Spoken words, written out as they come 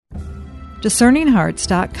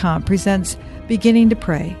DiscerningHearts.com presents Beginning to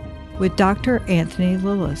Pray with Dr. Anthony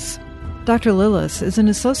Lillis. Dr. Lillis is an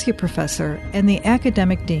associate professor and the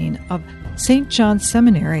academic dean of St. John's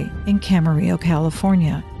Seminary in Camarillo,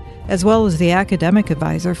 California, as well as the academic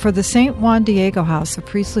advisor for the St. Juan Diego House of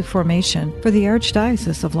Priestly Formation for the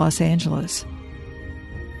Archdiocese of Los Angeles.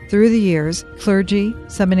 Through the years, clergy,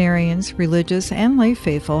 seminarians, religious, and lay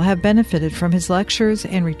faithful have benefited from his lectures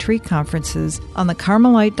and retreat conferences on the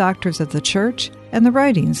Carmelite doctors of the Church and the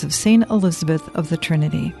writings of St. Elizabeth of the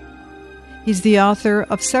Trinity. He's the author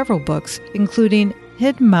of several books, including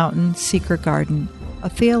Hidden Mountain, Secret Garden, a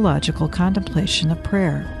theological contemplation of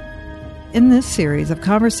prayer. In this series of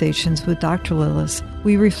conversations with Dr. Lillis,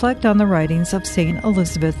 we reflect on the writings of St.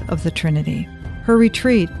 Elizabeth of the Trinity. Her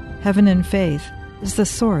retreat, Heaven and Faith, is the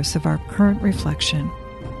source of our current reflection.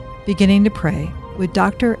 Beginning to Pray with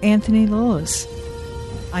Dr. Anthony Lillis.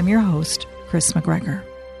 I'm your host, Chris McGregor.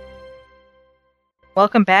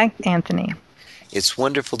 Welcome back, Anthony. It's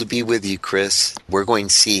wonderful to be with you, Chris. We're going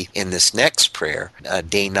to see in this next prayer,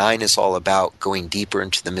 day 9 is all about going deeper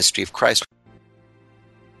into the mystery of Christ.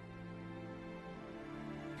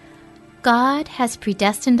 God has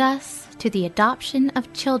predestined us to the adoption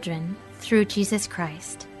of children through Jesus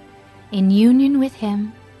Christ, in union with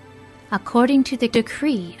Him, according to the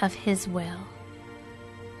decree of His will,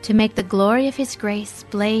 to make the glory of His grace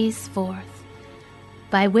blaze forth,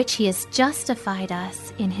 by which He has justified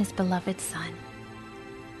us in His beloved Son,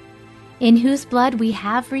 in whose blood we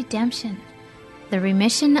have redemption, the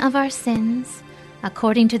remission of our sins,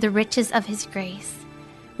 according to the riches of His grace,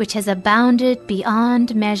 which has abounded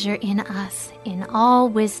beyond measure in us in all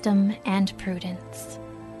wisdom and prudence.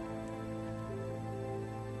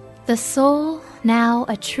 The soul, now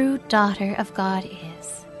a true daughter of God,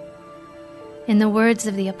 is, in the words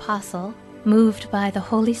of the Apostle, moved by the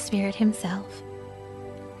Holy Spirit Himself,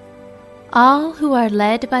 all who are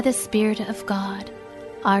led by the Spirit of God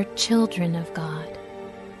are children of God.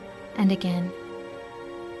 And again,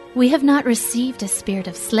 we have not received a spirit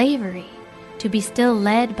of slavery to be still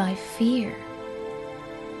led by fear,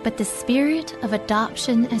 but the spirit of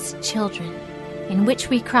adoption as children, in which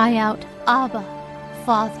we cry out, Abba,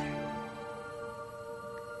 Father.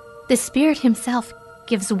 The Spirit Himself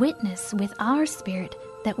gives witness with our spirit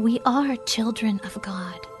that we are children of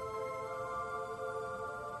God.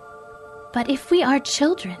 But if we are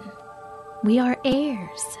children, we are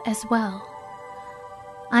heirs as well.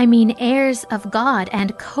 I mean heirs of God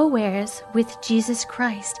and co-heirs with Jesus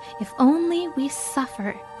Christ, if only we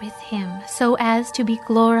suffer with Him so as to be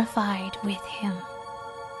glorified with Him.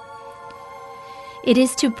 It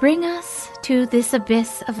is to bring us to this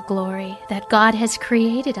abyss of glory that God has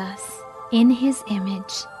created us in His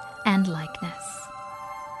image and likeness.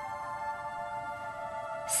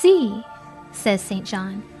 See, says St.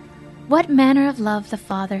 John, what manner of love the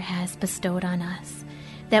Father has bestowed on us,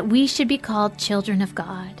 that we should be called children of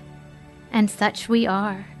God, and such we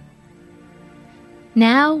are.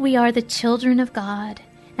 Now we are the children of God,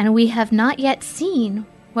 and we have not yet seen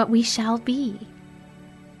what we shall be.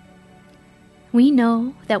 We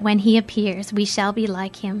know that when He appears, we shall be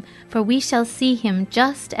like Him, for we shall see Him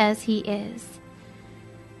just as He is.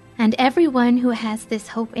 And everyone who has this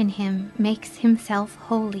hope in Him makes himself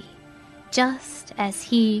holy, just as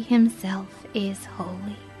He Himself is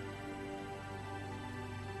holy.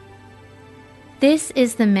 This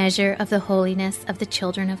is the measure of the holiness of the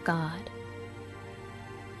children of God.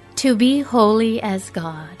 To be holy as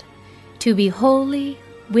God, to be holy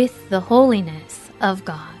with the holiness of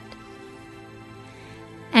God.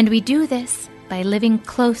 And we do this by living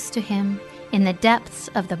close to Him in the depths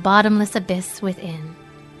of the bottomless abyss within.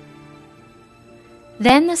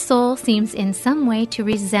 Then the soul seems in some way to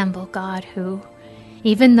resemble God who,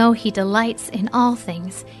 even though He delights in all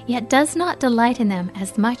things, yet does not delight in them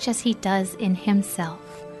as much as He does in Himself.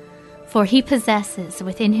 For He possesses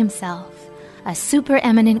within Himself a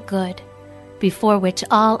supereminent good, before which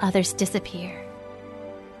all others disappear.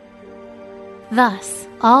 Thus,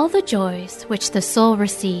 all the joys which the soul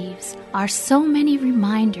receives are so many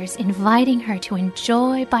reminders inviting her to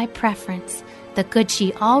enjoy by preference the good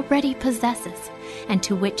she already possesses and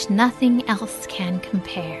to which nothing else can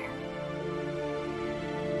compare.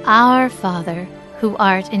 Our Father, who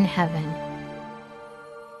art in heaven.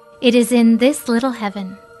 It is in this little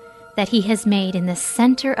heaven that He has made in the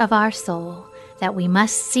center of our soul that we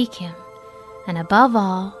must seek Him, and above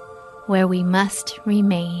all, where we must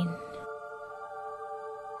remain.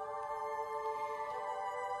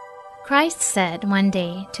 Christ said one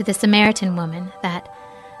day to the Samaritan woman that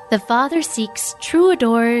the Father seeks true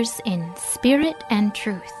adorers in spirit and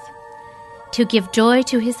truth, to give joy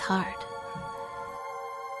to His heart.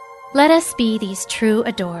 Let us be these true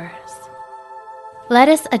adorers. Let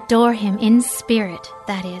us adore him in spirit,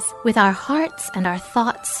 that is, with our hearts and our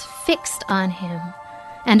thoughts fixed on him,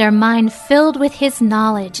 and our mind filled with his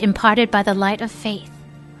knowledge imparted by the light of faith.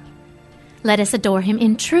 Let us adore him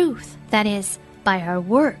in truth, that is, by our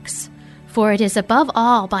works, for it is above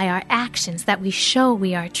all by our actions that we show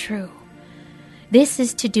we are true. This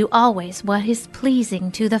is to do always what is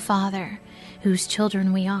pleasing to the Father, whose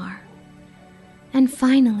children we are. And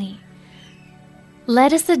finally,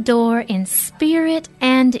 let us adore in spirit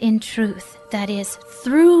and in truth, that is,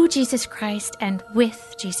 through Jesus Christ and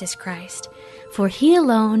with Jesus Christ, for he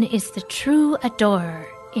alone is the true adorer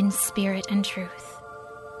in spirit and truth.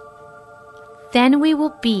 Then we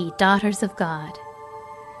will be daughters of God.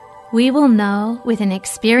 We will know with an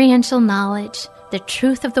experiential knowledge the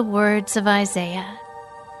truth of the words of Isaiah.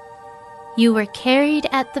 You were carried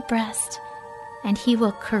at the breast, and he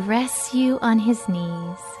will caress you on his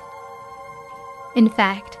knees. In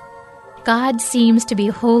fact, God seems to be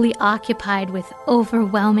wholly occupied with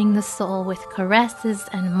overwhelming the soul with caresses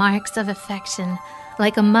and marks of affection,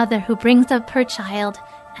 like a mother who brings up her child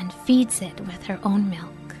and feeds it with her own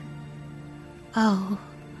milk. Oh,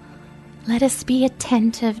 let us be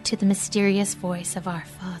attentive to the mysterious voice of our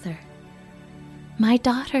Father. My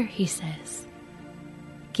daughter, he says,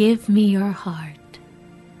 give me your heart.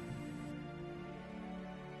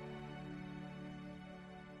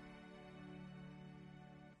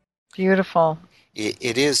 Beautiful.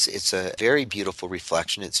 It is. It's a very beautiful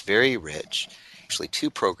reflection. It's very rich. Actually, 2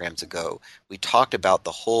 programs ago, we talked about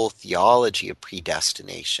the whole theology of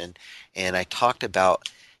predestination, and I talked about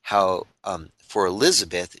how for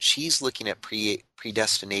Elizabeth, she's looking at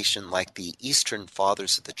predestination like the Eastern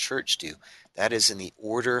Fathers of the Church do. That is in the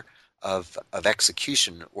order of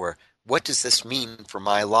execution, or what does this mean for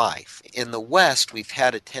my life? In the West, we've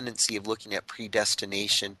had a tendency of looking at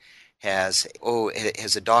predestination as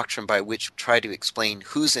a doctrine by which we try to explain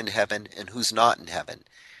who's in heaven and who's not in heaven.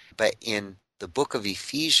 But in the book of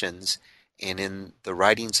Ephesians and in the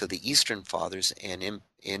writings of the Eastern Fathers and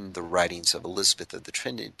in the writings of Elizabeth of the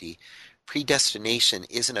Trinity, predestination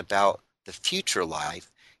isn't about the future life.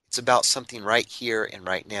 It's about something right here and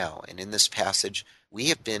right now. And in this passage, we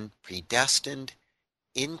have been predestined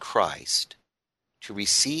in Christ to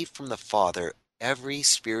receive from the Father every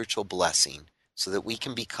spiritual blessing so that we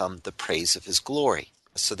can become the praise of his glory,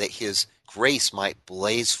 so that his grace might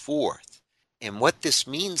blaze forth. And what this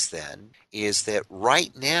means then is that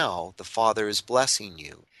right now the Father is blessing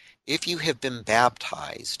you. If you have been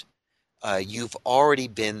baptized, you've already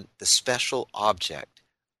been the special object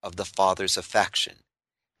of the Father's affection.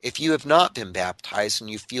 If you have not been baptized and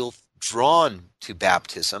you feel drawn to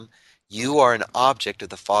baptism, you are an object of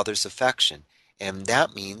the Father's affection. And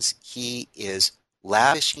that means he is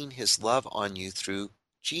lavishing his love on you through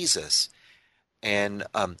Jesus. And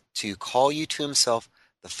to call you to himself,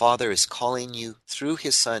 the Father is calling you through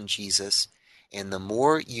his Son, Jesus. And the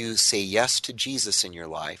more you say yes to Jesus in your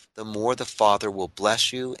life, the more the Father will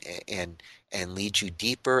bless you and lead you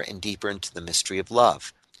deeper and deeper into the mystery of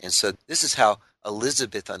love. And so this is how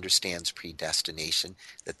Elizabeth understands predestination,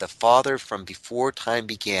 that the Father from before time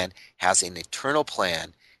began has an eternal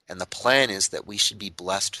plan, and the plan is that we should be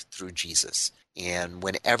blessed through Jesus. And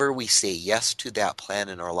whenever we say yes to that plan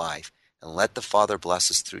in our life and let the Father bless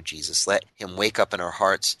us through Jesus, let him wake up in our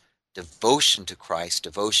hearts devotion to Christ,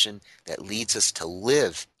 devotion that leads us to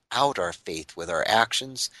live out our faith with our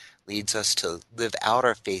actions, leads us to live out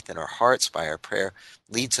our faith in our hearts by our prayer,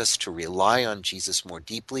 leads us to rely on Jesus more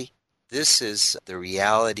deeply. This is the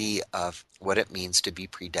reality of what it means to be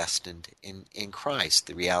predestined in Christ,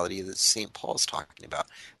 the reality that St. Paul is talking about.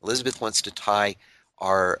 Elizabeth wants to tie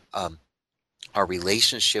our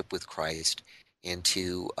relationship with Christ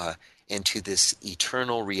into this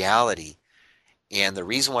eternal reality. And the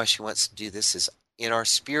reason why she wants to do this is in our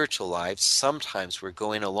spiritual lives, sometimes we're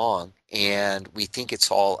going along and we think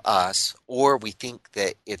it's all us, or we think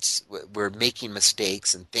that we're making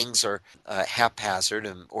mistakes and things are haphazard,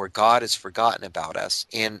 or God has forgotten about us.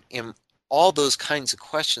 And in all those kinds of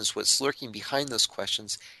questions, what's lurking behind those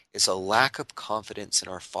questions is a lack of confidence in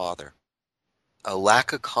our Father, a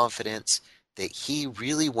lack of confidence that he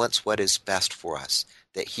really wants what is best for us,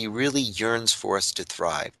 that he really yearns for us to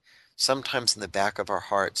thrive. Sometimes in the back of our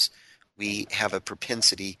hearts, we have a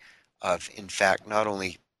propensity of, in fact, not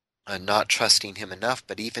only not trusting him enough,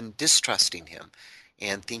 but even distrusting him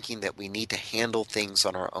and thinking that we need to handle things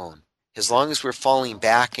on our own. As long as we're falling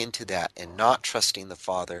back into that and not trusting the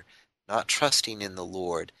Father, not trusting in the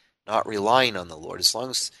Lord, not relying on the Lord, as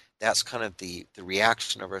long as that's kind of the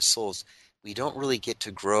reaction of our souls, we don't really get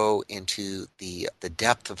to grow into the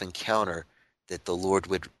depth of encounter that the Lord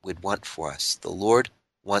would want for us. The Lord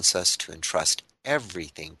wants us to entrust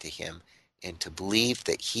everything to him and to believe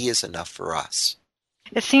that he is enough for us.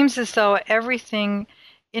 It seems as though everything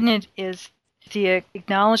in it is the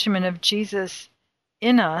acknowledgement of Jesus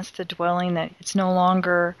in us, the dwelling, that it's no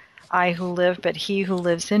longer I who live, but he who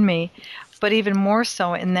lives in me, but even more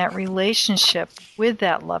so in that relationship with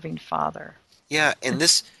that loving Father. Yeah, and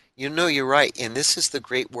this, you're right. And this is the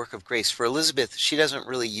great work of grace. For Elizabeth, she doesn't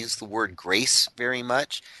really use the word grace very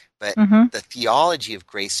much, but Mm-hmm. the theology of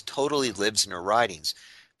grace totally lives in her writings.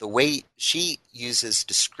 The way she uses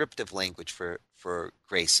descriptive language for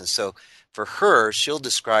grace. And so for her, she'll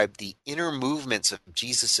describe the inner movements of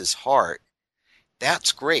Jesus's heart.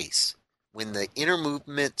 That's grace. When the inner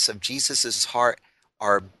movements of Jesus's heart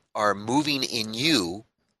are are moving in you,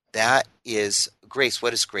 that is grace.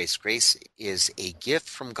 What is grace? Grace is a gift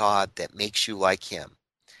from God that makes you like him.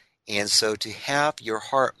 And so to have your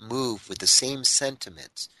heart move with the same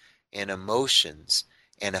sentiments and emotions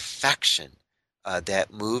and affection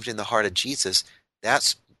that moved in the heart of Jesus,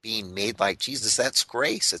 that's being made like Jesus. That's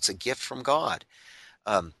grace. It's a gift from God.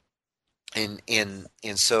 Um, and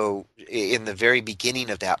so in the very beginning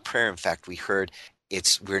of that prayer, in fact, we heard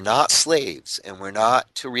we're not slaves, and we're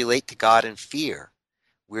not to relate to God in fear.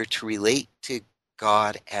 We're to relate to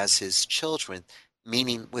God as his children,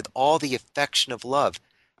 meaning with all the affection of love.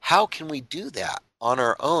 How can we do that? On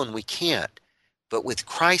our own, we can't. But with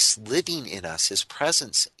Christ living in us, his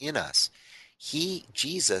presence in us,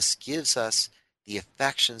 Jesus, gives us the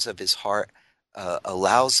affections of his heart,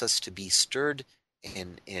 allows us to be stirred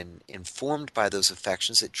and informed by those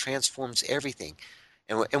affections. It transforms everything.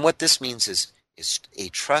 And what this means is a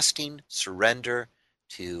trusting surrender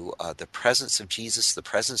to the presence of Jesus, the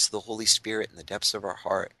presence of the Holy Spirit in the depths of our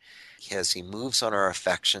heart, as he moves on our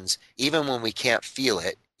affections, even when we can't feel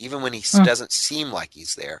it, even when he doesn't seem like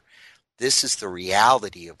he's there. This is the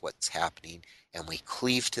reality of what's happening, and we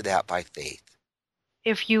cleave to that by faith.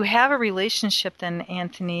 If you have a relationship, then,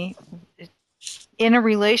 Anthony, in a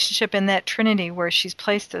relationship in that Trinity where she's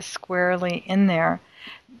placed us squarely in there,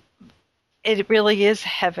 it really is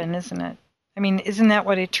heaven, isn't it? I mean, isn't that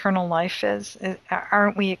what eternal life is?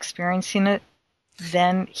 Aren't we experiencing it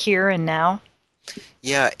then, here and now?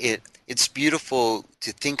 Yeah, it's beautiful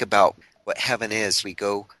to think about what heaven is. We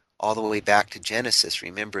go all the way back to Genesis.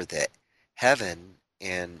 Remember that heaven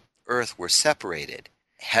and earth were separated.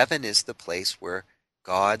 Heaven is the place where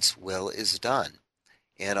God's will is done.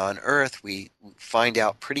 And on earth, we find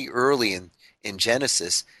out pretty early in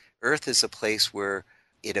Genesis, earth is a place where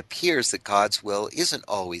it appears that God's will isn't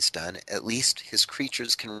always done. At least his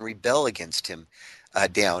creatures can rebel against him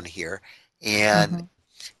down here. And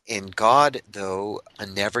God, though,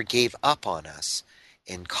 never gave up on us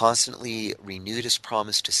and constantly renewed his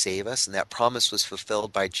promise to save us. And that promise was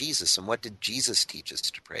fulfilled by Jesus. And what did Jesus teach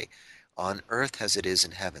us to pray? On earth as it is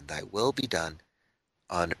in heaven, thy will be done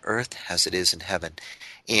on earth as it is in heaven.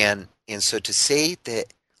 And so to say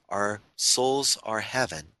that our souls are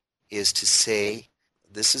heaven is to say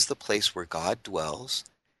this is the place where God dwells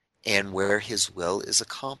and where his will is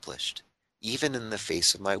accomplished, even in the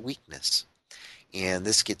face of my weakness. And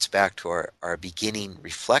this gets back to our beginning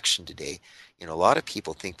reflection today. A lot of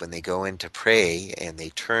people think when they go in to pray and they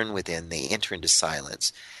turn within, they enter into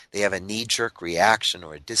silence, they have a knee-jerk reaction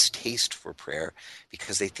or a distaste for prayer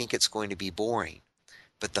because they think it's going to be boring.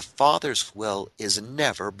 But the Father's will is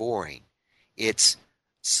never boring. It's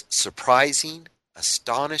surprising,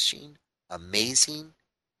 astonishing, amazing,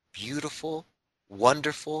 beautiful,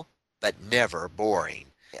 wonderful, but never boring.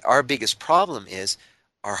 Our biggest problem is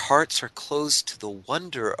our hearts are closed to the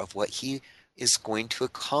wonder of what he is going to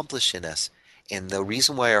accomplish in us. And the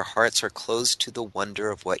reason why our hearts are closed to the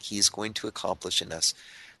wonder of what he's going to accomplish in us,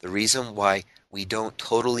 the reason why we don't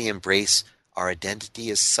totally embrace our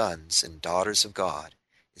identity as sons and daughters of God,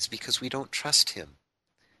 is because we don't trust him.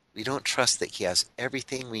 We don't trust that he has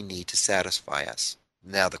everything we need to satisfy us.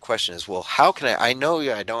 Now the question is, well, how can I know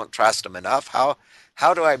I don't trust him enough.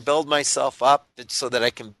 How do I build myself up so that I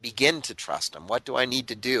can begin to trust him? What do I need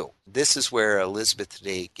to do? This is where Elizabeth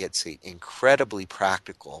today gets incredibly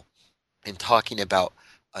practical in talking about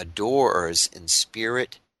adorers in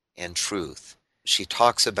spirit and truth. She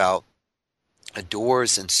talks about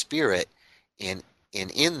adorers in spirit, and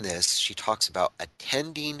in this she talks about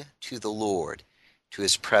attending to the Lord, to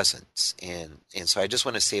his presence. And so I just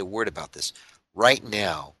want to say a word about this right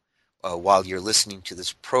now, while you're listening to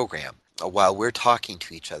this program, while we're talking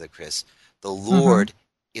to each other, Chris. The Lord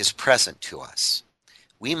is present to us.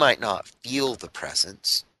 We might not feel the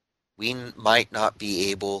presence. We might not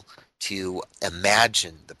be able to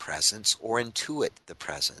imagine the presence or intuit the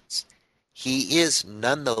presence. He is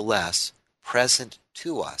nonetheless present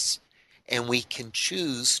to us. And we can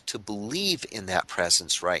choose to believe in that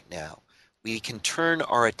presence right now. We can turn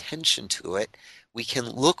our attention to it. We can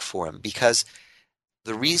look for him, because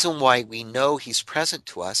the reason why we know he's present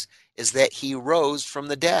to us is that he rose from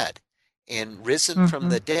the dead. And risen from Mm-hmm.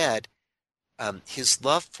 the dead, his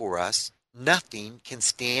love for us, nothing can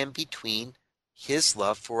stand between his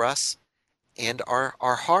love for us and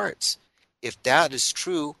our hearts. If that is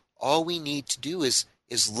true, all we need to do is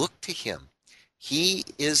look to him. He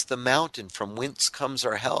is the mountain from whence comes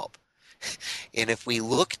our help. And if we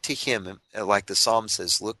look to him, like the psalm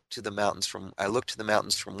says, I look to the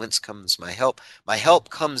mountains from whence comes my help. My help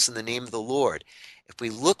comes in the name of the Lord. If we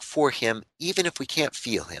look for him, even if we can't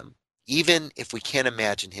feel him, even if we can't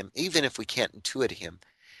imagine him, even if we can't intuit him,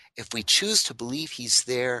 if we choose to believe he's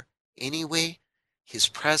there anyway, his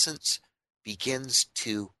presence begins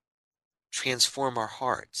to transform our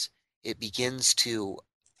hearts. It begins to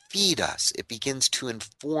feed us. It begins to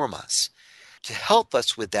inform us. To help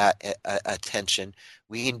us with that attention,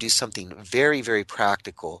 we can do something very, very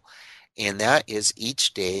practical. And that is,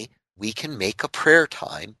 each day we can make a prayer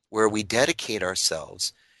time where we dedicate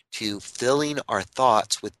ourselves to filling our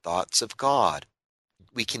thoughts with thoughts of God.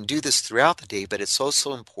 We can do this throughout the day, but it's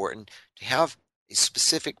also important to have a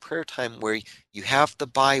specific prayer time where you have the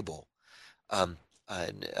Bible. Um,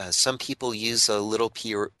 some people use a little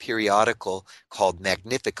periodical called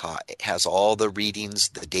Magnificat. It has all the readings,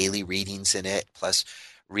 the daily readings in it, plus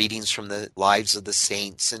readings from the lives of the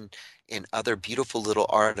saints and other beautiful little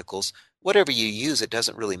articles. Whatever you use, it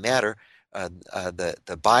doesn't really matter.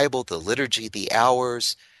 The Bible, the liturgy, the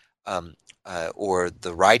hours, um, or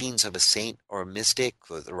the writings of a saint or a mystic,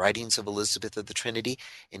 or the writings of Elizabeth of the Trinity.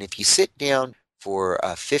 And if you sit down for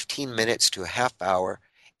 15 minutes to a half hour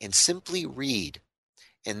and simply read,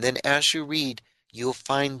 and then as you read, you'll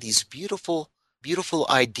find these beautiful, beautiful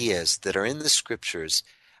ideas that are in the scriptures,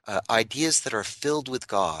 ideas that are filled with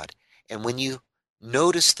God. And when you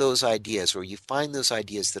notice those ideas, or you find those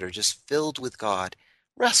ideas that are just filled with God,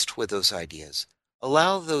 rest with those ideas.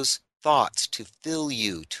 Allow those thoughts to fill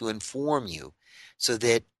you, to inform you, so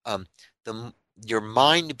that the, your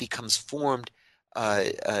mind becomes formed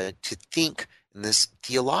to think in this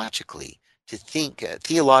theologically, to think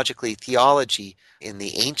theologically. Theology in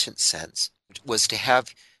the ancient sense was to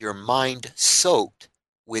have your mind soaked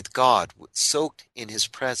with God, soaked in his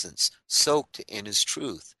presence, soaked in his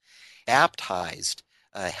truth, baptized,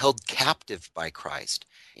 held captive by Christ.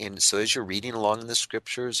 And so as you're reading along in the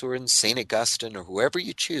scriptures, or in St. Augustine, or whoever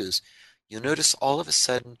you choose, you'll notice all of a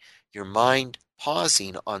sudden your mind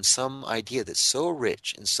pausing on some idea that's so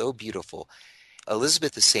rich and so beautiful.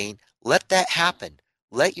 Elizabeth is saying, let that happen.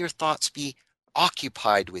 Let your thoughts be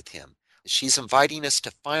occupied with him. She's inviting us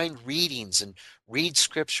to find readings and read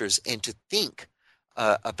scriptures and to think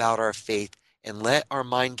about our faith and let our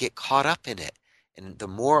mind get caught up in it. And the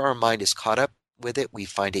more our mind is caught up with it, we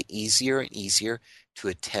find it easier and easier to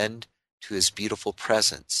attend to his beautiful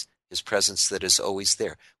presence, his presence that is always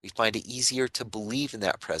there. We find it easier to believe in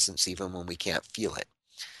that presence even when we can't feel it.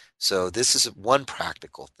 So this is one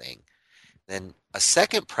practical thing. Then a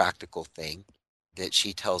second practical thing that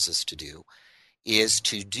she tells us to do is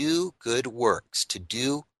to do good works, to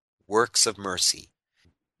do works of mercy.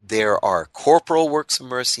 There are corporal works of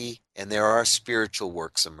mercy and there are spiritual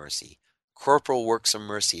works of mercy. Corporal works of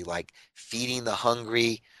mercy, like feeding the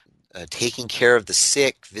hungry, taking care of the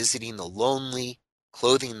sick, visiting the lonely,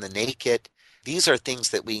 clothing the naked. These are things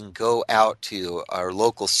that we can go out to our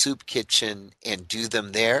local soup kitchen and do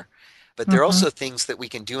them there. But they're Mm-hmm. also things that we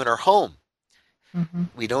can do in our home. Mm-hmm.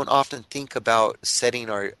 We don't often think about setting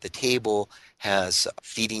the table as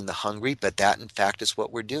feeding the hungry, but that in fact is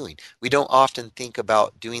what we're doing. We don't often think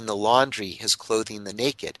about doing the laundry as clothing the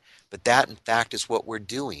naked, but that in fact is what we're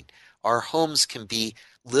doing. Our homes can be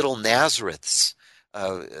little Nazareths.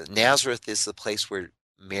 Nazareth is the place where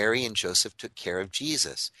Mary and Joseph took care of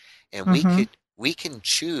Jesus. And Mm-hmm. we can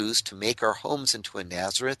choose to make our homes into a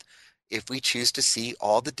Nazareth if we choose to see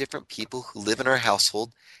all the different people who live in our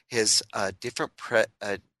household his different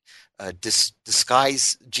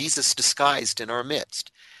disguise, Jesus disguised in our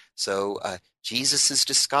midst. So Jesus is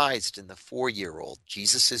disguised in the 4-year-old.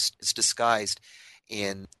 Jesus is disguised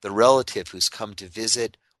in the relative who's come to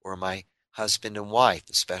visit, or my husband and wife,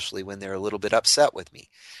 especially when they're a little bit upset with me.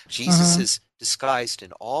 Jesus Mm-hmm. is disguised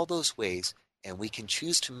in all those ways, and we can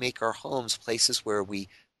choose to make our homes places where we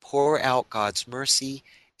pour out God's mercy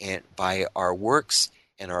and by our works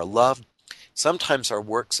and our love. Sometimes our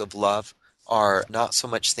works of love are not so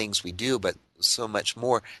much things we do, but so much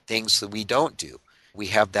more things that we don't do. We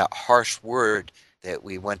have that harsh word that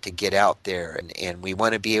we want to get out there, and we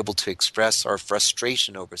want to be able to express our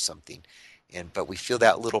frustration over something. But we feel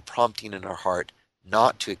that little prompting in our heart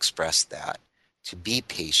not to express that, to be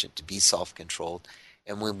patient, to be self-controlled.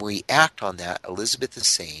 And when we act on that, Elizabeth is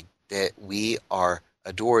saying that we are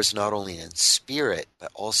adorers not only in spirit,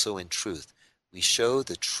 but also in truth. We show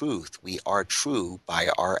the truth. We are true by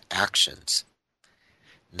our actions.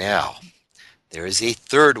 Now, there is a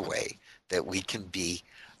third way that we can be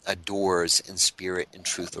adorers in spirit and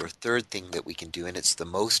truth, or a third thing that we can do, and it's the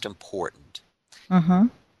most important. Mm-hmm.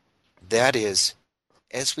 That is,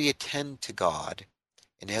 as we attend to God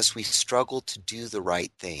and as we struggle to do the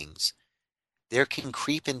right things, there can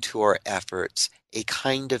creep into our efforts a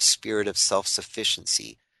kind of spirit of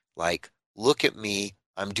self-sufficiency, like, look at me,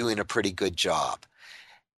 I'm doing a pretty good job.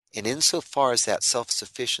 And insofar as that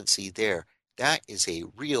self-sufficiency there, that is a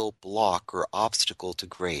real block or obstacle to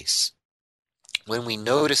grace. When we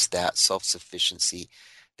notice that self-sufficiency,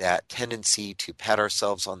 that tendency to pat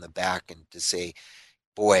ourselves on the back and to say,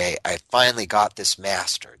 boy, I finally got this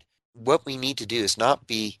mastered. What we need to do is not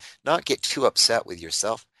get too upset with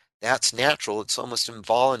yourself. That's natural. It's almost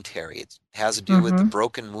involuntary. It has to do with the Mm-hmm.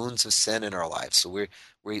 broken wounds of sin in our lives. So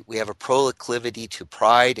we have a proclivity to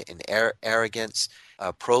pride and arrogance,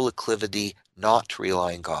 a proclivity not to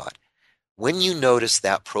rely on God. When you notice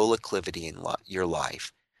that proclivity in your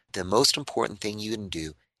life, the most important thing you can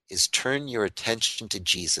do is turn your attention to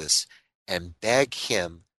Jesus and beg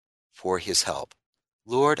him for his help.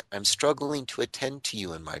 Lord, I'm struggling to attend to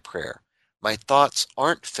you in my prayer. My thoughts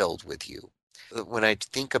aren't filled with you. When I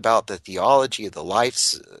think about the theology of the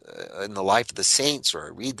lives in the life of the saints, or I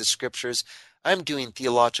read the scriptures, I'm doing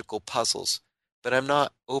theological puzzles, but I'm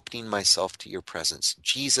not opening myself to your presence.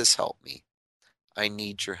 Jesus, help me. I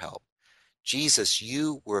need your help. Jesus,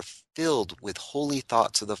 you were filled with holy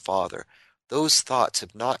thoughts of the Father. Those thoughts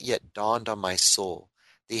have not yet dawned on my soul.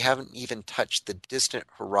 They haven't even touched the distant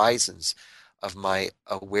horizons of my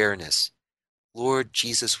awareness. Lord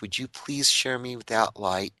Jesus, would you please share me with that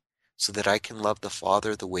light so that I can love the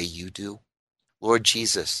Father the way you do? Lord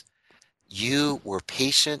Jesus, you were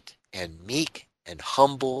patient and meek and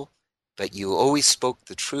humble, but you always spoke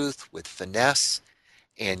the truth with finesse,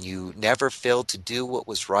 and you never failed to do what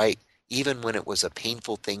was right, even when it was a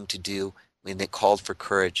painful thing to do, when it called for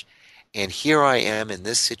courage. And here I am in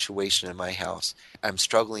this situation in my house. I'm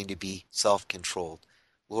struggling to be self-controlled.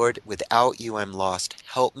 Lord, without you, I'm lost.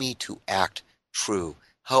 Help me to act true.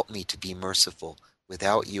 Help me to be merciful.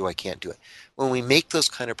 Without you, I can't do it. When we make those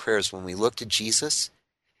kind of prayers, when we look to Jesus,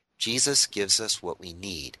 Jesus gives us what we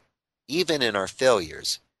need. Even in our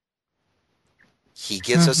failures, he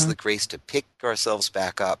gives us Mm-hmm. the grace to pick ourselves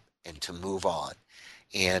back up and to move on.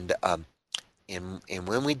 And and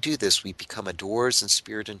when we do this, we become adorers in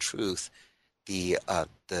spirit and truth.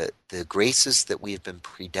 The graces that we have been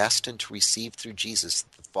predestined to receive through Jesus,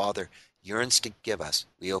 the Father yearns to give us.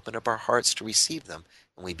 We open up our hearts to receive them,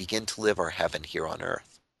 and we begin to live our heaven here on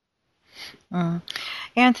earth. Mm.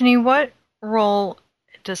 Anthony, what role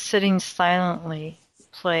does sitting silently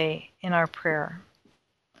play in our prayer?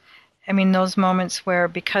 I mean, those moments where,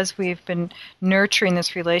 because we've been nurturing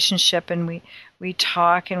this relationship and we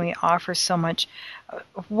talk and we offer so much,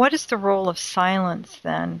 what is the role of silence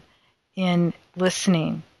then in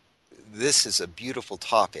listening? This is a beautiful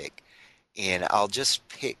topic, and I'll just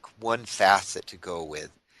pick one facet to go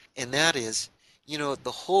with. And that is,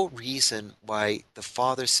 the whole reason why the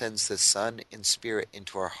Father sends the Son and Spirit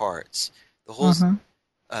into our hearts, the whole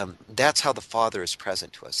Mm-hmm. that's how the Father is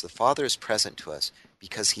present to us. The Father is present to us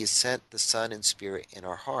because he has sent the Son and Spirit in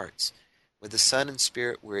our hearts. With the Son and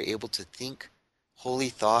Spirit, we're able to think holy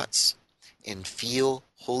thoughts and feel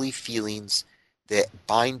holy feelings that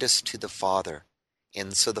bind us to the Father.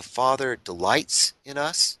 And so the Father delights in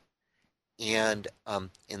us, and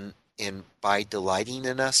by delighting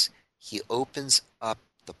in us, he opens up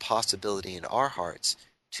the possibility in our hearts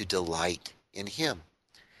to delight in him.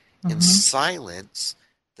 In Mm-hmm. silence,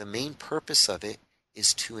 the main purpose of it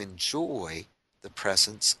is to enjoy the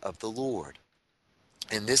presence of the Lord.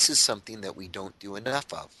 And this is something that we don't do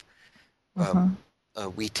enough of. Um, Mm-hmm.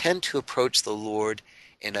 we tend to approach the Lord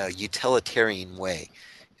in a utilitarian way.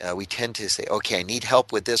 We tend to say, okay, I need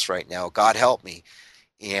help with this right now. God, help me.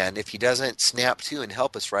 And if he doesn't snap to and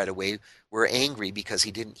help us right away, we're angry because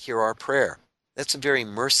he didn't hear our prayer. That's a very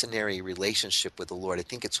mercenary relationship with the Lord. I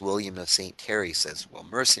think it's William of St. Terry says, well,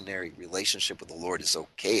 mercenary relationship with the Lord is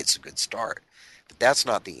okay. It's a good start. But that's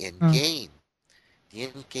not the end Mm-hmm. game. The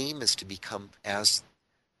end game is to become as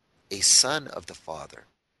a son of the Father,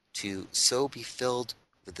 to so be filled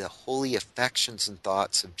with the holy affections and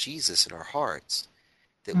thoughts of Jesus in our hearts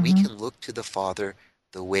that we Mm-hmm. can look to the Father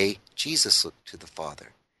the way Jesus looked to the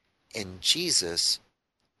Father. And Jesus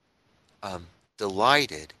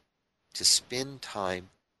delighted to spend time,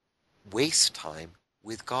 waste time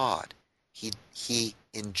with God. He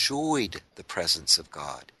enjoyed the presence of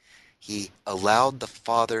God. He allowed the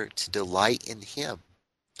Father to delight in him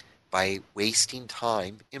by wasting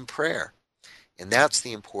time in prayer. And that's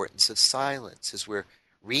the importance of silence. As we're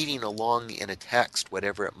reading along in a text,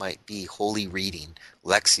 whatever it might be, holy reading,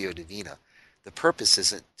 Lectio Divina, the purpose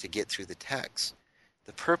isn't to get through the text.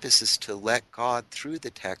 The purpose is to let God, through the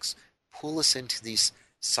text, pull us into these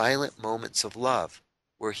silent moments of love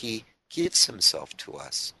where he gives himself to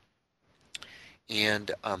us.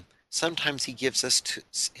 And sometimes he gives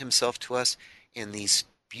himself to us in these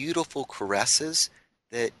beautiful caresses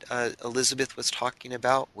that Elizabeth was talking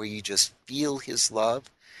about, where you just feel his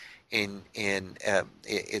love, and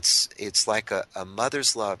it's like a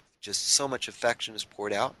mother's love. Just so much affection is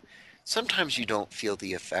poured out. Sometimes you don't feel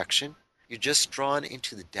the affection. You're just drawn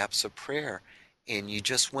into the depths of prayer, and you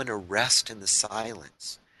just want to rest in the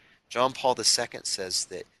silence. John Paul II says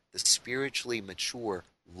that the spiritually mature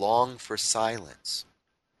long for silence.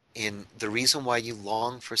 And the reason why you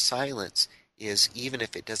long for silence is, even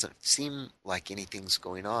if it doesn't seem like anything's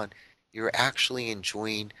going on, you're actually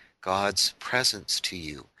enjoying God's presence to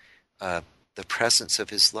you, the presence of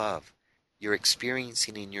his love. You're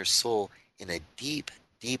experiencing in your soul, in a deep,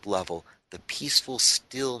 deep level, the peaceful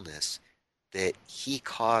stillness that he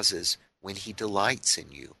causes when he delights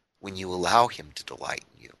in you, when you allow him to delight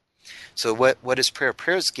in you. So what is prayer?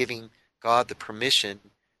 Prayer is giving God the permission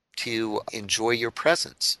to enjoy your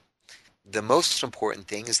presence. The most important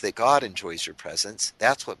thing is that God enjoys your presence.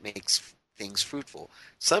 That's what makes things fruitful.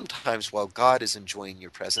 Sometimes while God is enjoying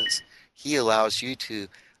your presence, he allows you to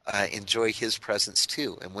enjoy his presence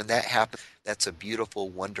too. And when that happens, that's a beautiful,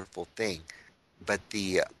 wonderful thing. But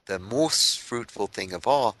the most fruitful thing of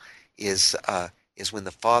all is when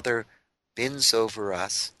the Father bends over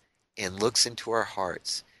us and looks into our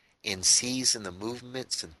hearts and sees in the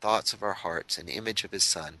movements and thoughts of our hearts an image of his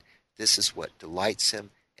Son. This is what delights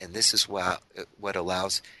him, and this is what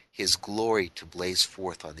allows his glory to blaze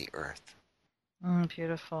forth on the earth.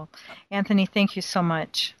 Beautiful. Anthony, thank you so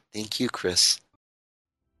much. Thank you, Chris.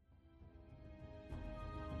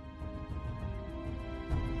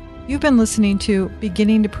 You've been listening to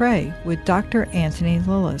Beginning to Pray with Dr. Anthony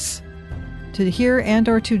Lilles. To hear and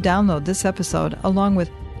or to download this episode, along with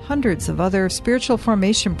hundreds of other spiritual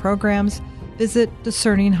formation programs, visit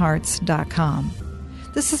discerninghearts.com.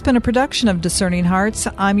 This has been a production of Discerning Hearts.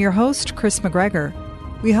 I'm your host, Chris McGregor.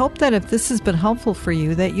 We hope that if this has been helpful for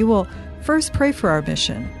you, that you will first pray for our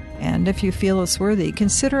mission. And if you feel us worthy,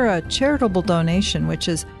 consider a charitable donation, which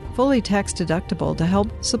is fully tax deductible, to help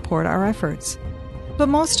support our efforts. But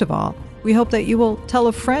most of all, we hope that you will tell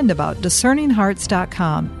a friend about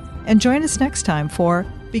discerninghearts.com and join us next time for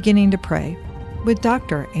Beginning to Pray with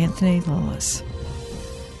Dr. Anthony Lilles.